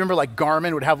 I don't know if you remember, like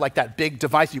Garmin would have like that big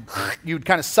device. You'd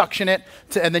kind of suction it,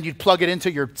 and then you'd plug it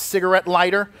into your cigarette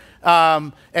lighter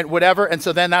and whatever. And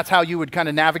so then that's how you would kind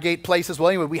of navigate places. Well,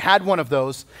 anyway, we had one of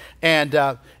those. And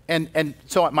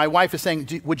so my wife is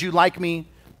saying, would you like me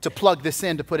to plug this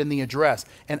in to put in the address?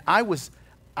 And I was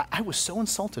so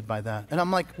insulted by that. And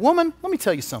I'm like, woman, let me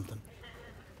tell you something.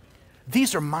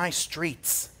 These are my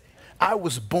streets. I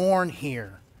was born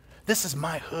here. This is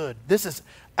my hood.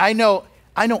 I know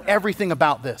everything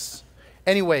about this.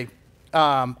 Anyway,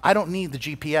 I don't need the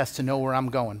GPS to know where I'm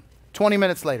going. 20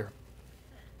 minutes later,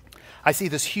 I see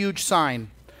this huge sign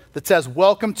that says,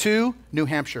 "Welcome to New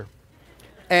Hampshire."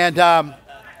 And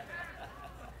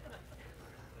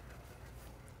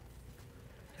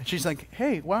she's like,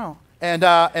 "Hey, wow." And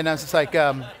I was just like,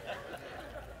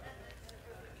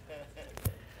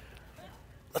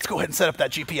 let's go ahead and set up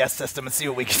that GPS system and see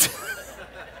what we can do.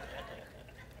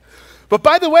 But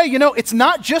by the way, it's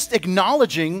not just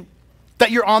acknowledging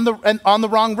that you're on the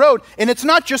wrong road, and it's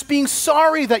not just being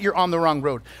sorry that you're on the wrong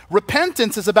road.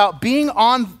 Repentance is about being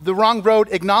on the wrong road,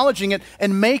 acknowledging it,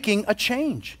 and making a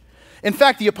change. In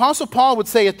fact, the Apostle Paul would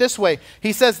say it this way.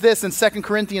 He says this in 2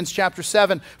 Corinthians chapter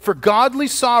 7, "For godly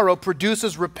sorrow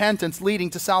produces repentance leading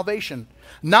to salvation,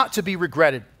 not to be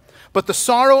regretted. But the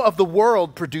sorrow of the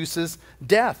world produces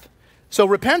death." So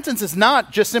repentance is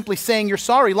not just simply saying you're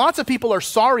sorry. Lots of people are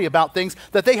sorry about things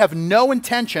that they have no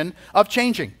intention of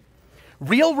changing.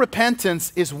 Real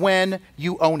repentance is when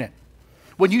you own it.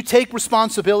 When you take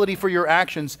responsibility for your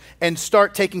actions and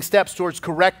start taking steps towards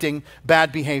correcting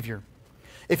bad behavior.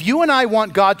 If you and I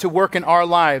want God to work in our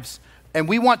lives and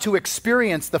we want to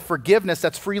experience the forgiveness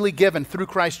that's freely given through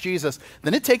Christ Jesus,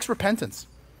 then it takes repentance.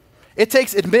 It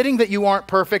takes admitting that you aren't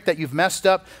perfect, that you've messed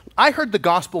up. I heard the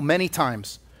gospel many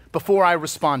times before I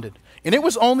responded. And it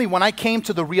was only when I came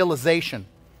to the realization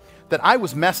that I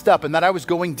was messed up and that I was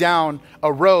going down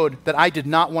a road that I did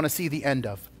not want to see the end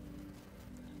of,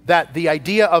 that the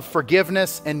idea of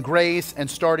forgiveness and grace and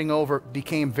starting over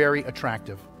became very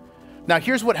attractive. Now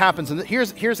here's what happens, and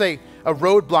here's a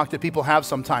roadblock that people have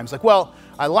sometimes. Like, well,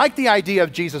 I like the idea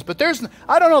of Jesus, but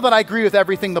I don't know that I agree with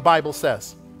everything the Bible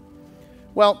says.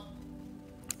 Well,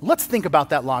 let's think about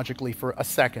that logically for a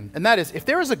second. And that is, if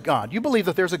there is a God, you believe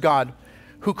that there's a God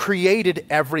who created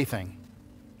everything.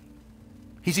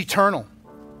 He's eternal.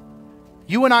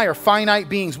 You and I are finite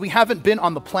beings. We haven't been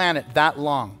on the planet that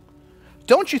long.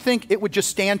 Don't you think it would just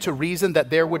stand to reason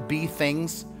that there would be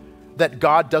things that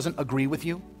God doesn't agree with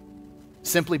you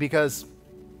simply because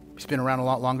he's been around a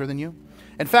lot longer than you?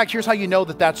 In fact, here's how you know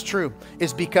that that's true,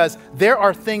 is because there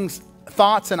are things,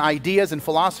 thoughts and ideas and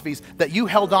philosophies that you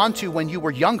held on to when you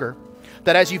were younger,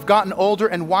 that as you've gotten older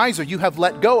and wiser, you have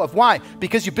let go of. Why?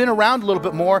 Because you've been around a little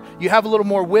bit more, you have a little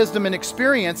more wisdom and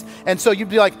experience, and so you'd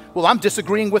be like, well, I'm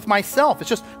disagreeing with myself. It's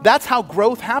just, that's how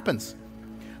growth happens.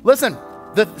 Listen,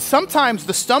 sometimes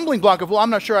the stumbling block of, well, I'm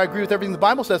not sure I agree with everything the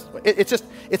Bible says,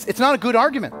 it's not a good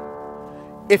argument.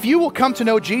 If you will come to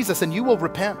know Jesus and you will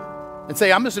repent and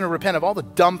say, I'm just going to repent of all the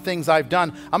dumb things I've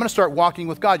done, I'm going to start walking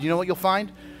with God, you know what you'll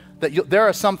find? That there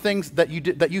are some things that you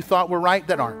did, that you thought were right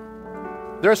that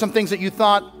aren't. There are some things that you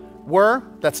thought were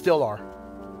that still are.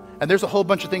 And there's a whole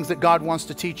bunch of things that God wants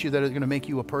to teach you that are going to make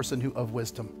you a person of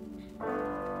wisdom.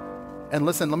 And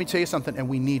listen, let me tell you something, and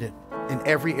we need it in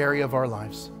every area of our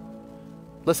lives.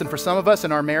 Listen, for some of us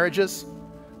in our marriages,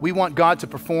 we want God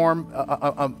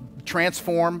to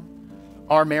transform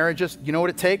our marriages. You know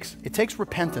what it takes? It takes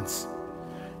repentance.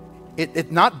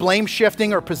 It not blame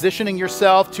shifting or positioning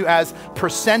yourself to as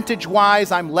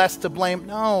percentage-wise, I'm less to blame.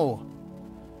 No.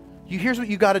 Here's what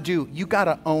you got to do. You got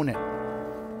to own it.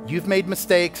 You've made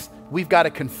mistakes. We've got to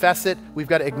confess it. We've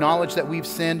got to acknowledge that we've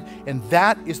sinned. And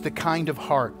that is the kind of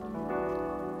heart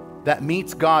that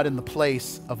meets God in the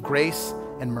place of grace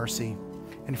and mercy.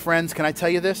 And friends, can I tell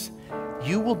you this?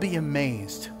 You will be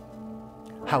amazed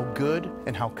how good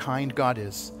and how kind God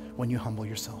is when you humble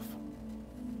yourself.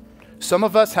 Some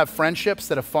of us have friendships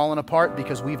that have fallen apart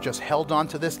because we've just held on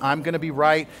to this. I'm going to be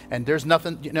right, and there's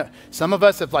nothing, some of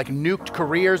us have like nuked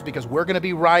careers because we're going to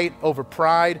be right over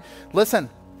pride. Listen,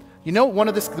 one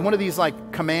of these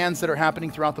like commands that are happening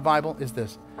throughout the Bible is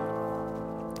this: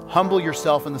 humble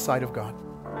yourself in the sight of God.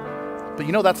 But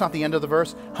you know that's not the end of the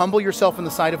verse. Humble yourself in the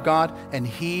sight of God, and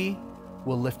he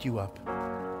will lift you up.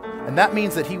 And that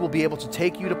means that he will be able to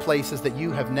take you to places that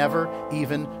you have never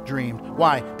even dreamed.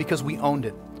 Why? Because we owned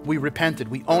it. We repented.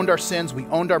 We owned our sins. We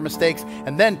owned our mistakes.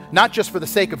 And then, not just for the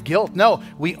sake of guilt. No,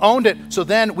 we owned it so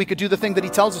then we could do the thing that he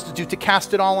tells us to do, to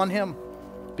cast it all on him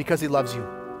because he loves you.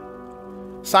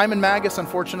 Simon Magus,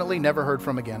 unfortunately, never heard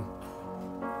from again.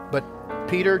 But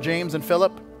Peter, James, and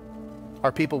Philip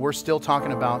are people we're still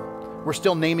talking about. We're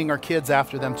still naming our kids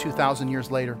after them 2,000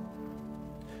 years later.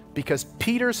 Because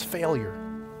Peter's failure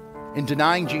in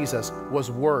denying Jesus was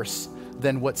worse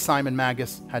than what Simon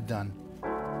Magus had done.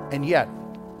 And yet,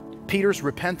 Peter's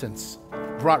repentance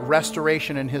brought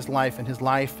restoration in his life, and his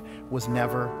life was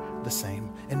never the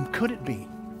same. And could it be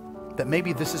that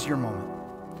maybe this is your moment?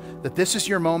 That this is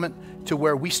your moment to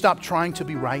where we stop trying to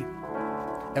be right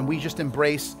and we just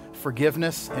embrace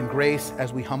forgiveness and grace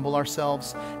as we humble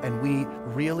ourselves, and we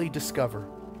really discover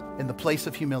in the place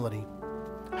of humility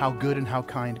how good and how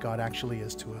kind God actually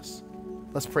is to us.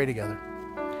 Let's pray together.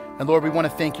 And Lord, we want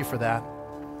to thank you for that.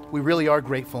 We really are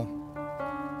grateful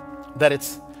that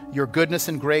it's your goodness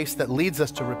and grace that leads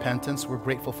us to repentance. We're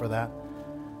grateful for that.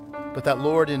 But that,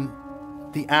 Lord, in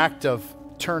the act of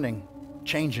turning,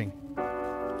 changing,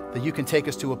 that you can take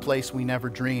us to a place we never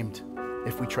dreamed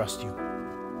if we trust you.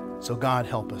 So God,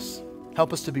 help us.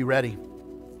 Help us to be ready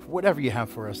for whatever you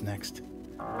have for us next.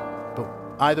 But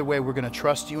either way, we're going to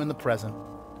trust you in the present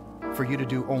for you to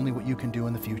do only what you can do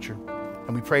in the future.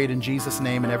 And we pray it in Jesus'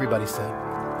 name, and everybody said,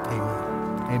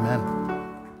 amen.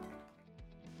 Amen.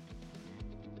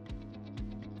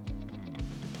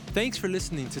 Thanks for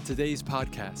listening to today's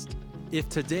podcast. If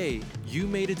today you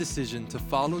made a decision to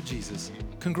follow Jesus,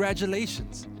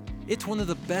 congratulations. It's one of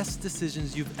the best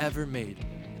decisions you've ever made.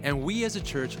 And we as a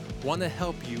church want to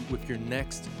help you with your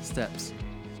next steps.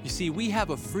 You see, we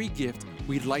have a free gift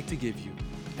we'd like to give you.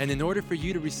 And in order for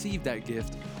you to receive that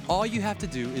gift, all you have to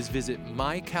do is visit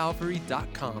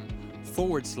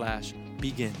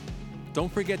mycalvary.com/begin.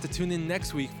 Don't forget to tune in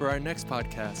next week for our next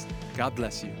podcast. God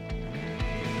bless you.